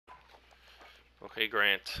Okay,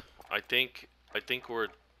 Grant. I think we're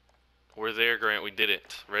there, Grant. We did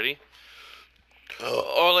it. Ready?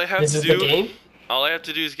 All I have This to is the do. game? All I have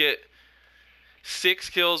to do is get 6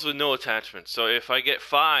 kills with no attachments. So if I get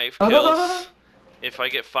 5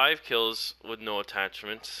 kills, with no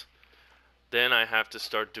attachments, then I have to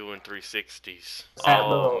start doing 360s. That Oh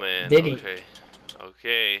little man. ditty. Okay.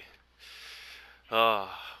 Okay.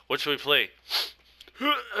 What should we play?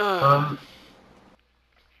 You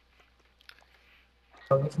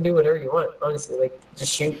can do whatever you want, honestly. Like,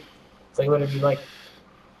 just shoot. Play whatever you like.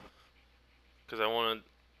 Because I want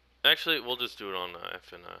to. Actually, we'll just do it on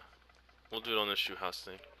we'll do it on the shoot house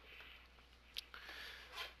thing.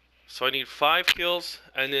 So I need 5 kills,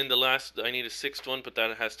 and then I need a 6th one, but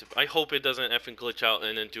that has to. I hope it doesn't effing glitch out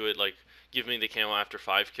and then do it like give me the camo after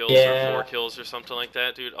 5 kills or 4 kills or something like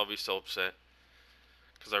that, dude. I'll be so upset.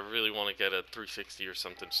 Because I really want to get a 360 or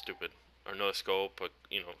something stupid, or no scope, but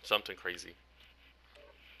something crazy.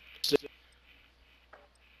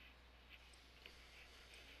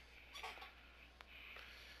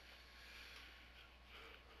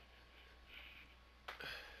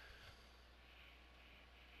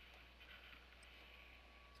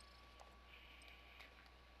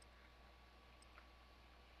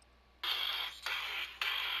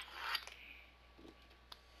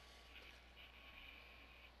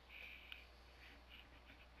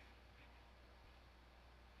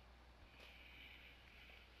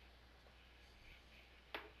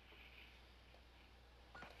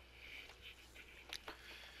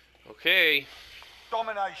 Okay.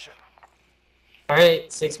 Domination.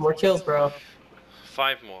 Alright, 6 more kills, bro.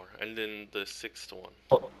 5 more, and then the 6th one.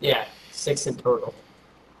 Oh, yeah, 6 in total.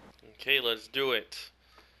 Okay, let's do it.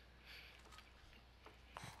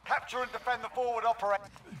 Capture and defend the forward operation.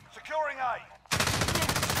 Securing A.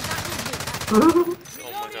 Oh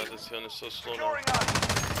my god, this gun is so slow now. Securing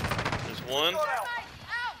A. There's one.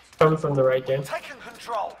 Coming from the right, Dan. Taking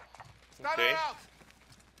control. Okay.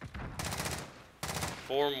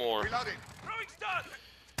 4 more. Reloading. Throwing stun.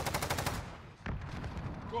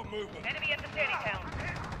 Got movement. Enemy at the standing town.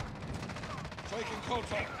 Taking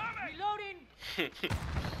contact. Reloading.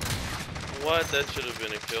 What? That should have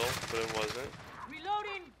been a kill, but it wasn't.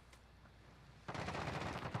 Reloading.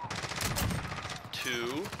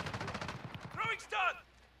 2. Throwing stun.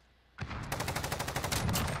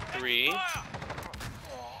 3.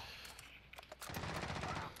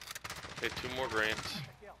 Okay, 2 more grants.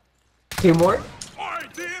 2 more?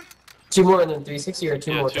 Alright, Dan. 2 more and then 360 or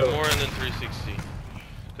 2 Yeah, more 2 total? more and then 360.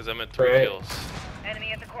 Because I'm at 3 Right. kills.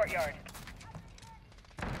 Enemy at the courtyard.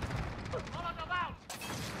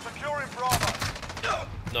 Securing Bravo.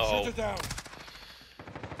 No. Shoot down.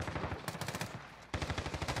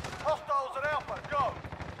 Hostiles at Alpha. Go.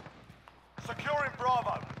 Securing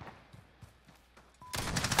Bravo.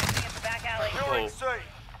 Enemy at the back alley. Securing Oh. C.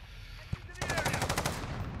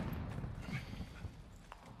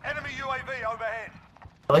 Enemy UAV overhead.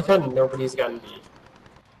 I like how nobody's gotten beat.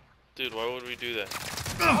 Dude, why would we do that?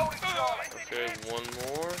 Holding Charlie. Okay, 1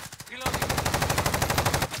 more. Enemy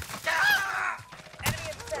at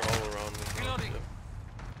the They're center. all around me.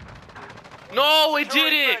 No, it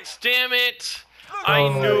did it! Damn it! I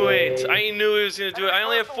knew it! I knew he was gonna do it. I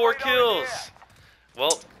only have 4 kills.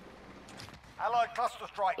 Well, Allied cluster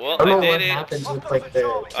strike. Well, I don't know I what did it. happens with like the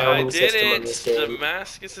I counting did system on this it! game.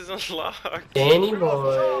 Damascus is unlocked. Danny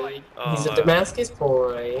boy. He's a Damascus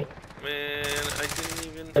boy. Man, I didn't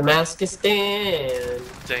even... Damascus Dan.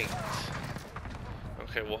 Dang it.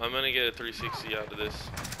 Okay, well, I'm gonna get a 360 out of this.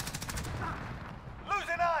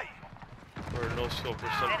 Losing A. Or no scope or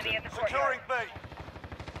Enemy something. at the Securing courtyard. B.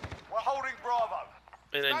 We're holding Bravo.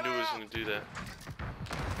 And I knew he was gonna do that.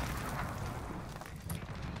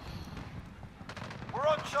 We're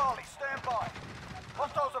on Charlie. Stand by.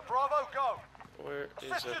 Hostiles at Bravo. Go. Where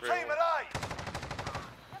is Assist your team everyone? at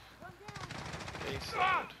A. A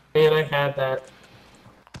side. Man, I had that.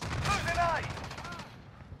 Losing A.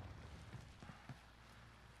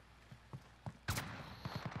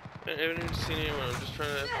 I haven't even seen anyone. I'm just trying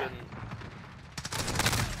to open.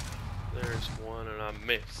 There's one and I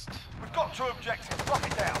missed. We've got 2 objectives. Lock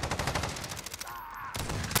it down.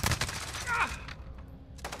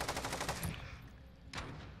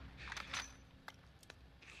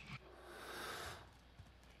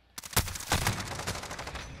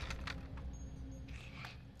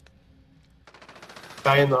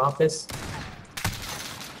 Guy in the office.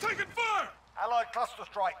 Taking fire. Allied cluster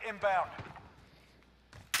strike inbound.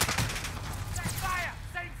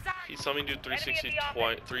 He saw me do 360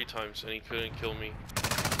 3 times and he couldn't kill me.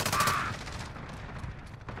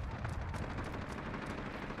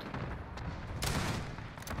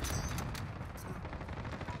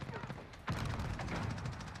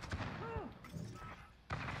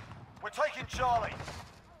 taking Charlie.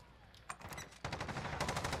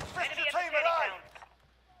 Assist your team at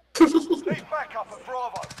A. Need backup at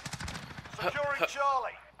Bravo. Securing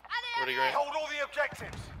Charlie. Where'd he go? Hold all the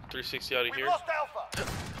objectives. 360 out of We've here. lost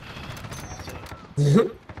Alpha. Enemy in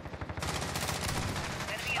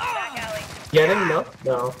the back alley. Get him? No.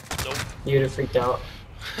 No. Nope. You'd have freaked out.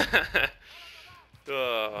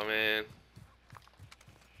 Oh man.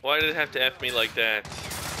 Why did it have to F me like that?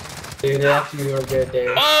 Dude, after you were good,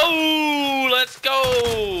 dude. Oh, let's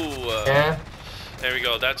go! Yeah? There we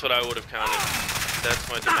go. That's what I would have counted. That's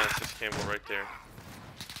my Damascus camo right there.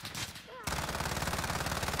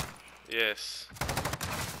 Yes.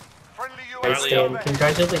 Friendly Nice, Rally Dan. up.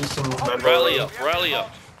 Congratulations, my Rally boy. up, rally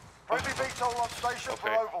up. Friendly VTOL on station for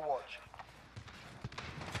Okay. Overwatch.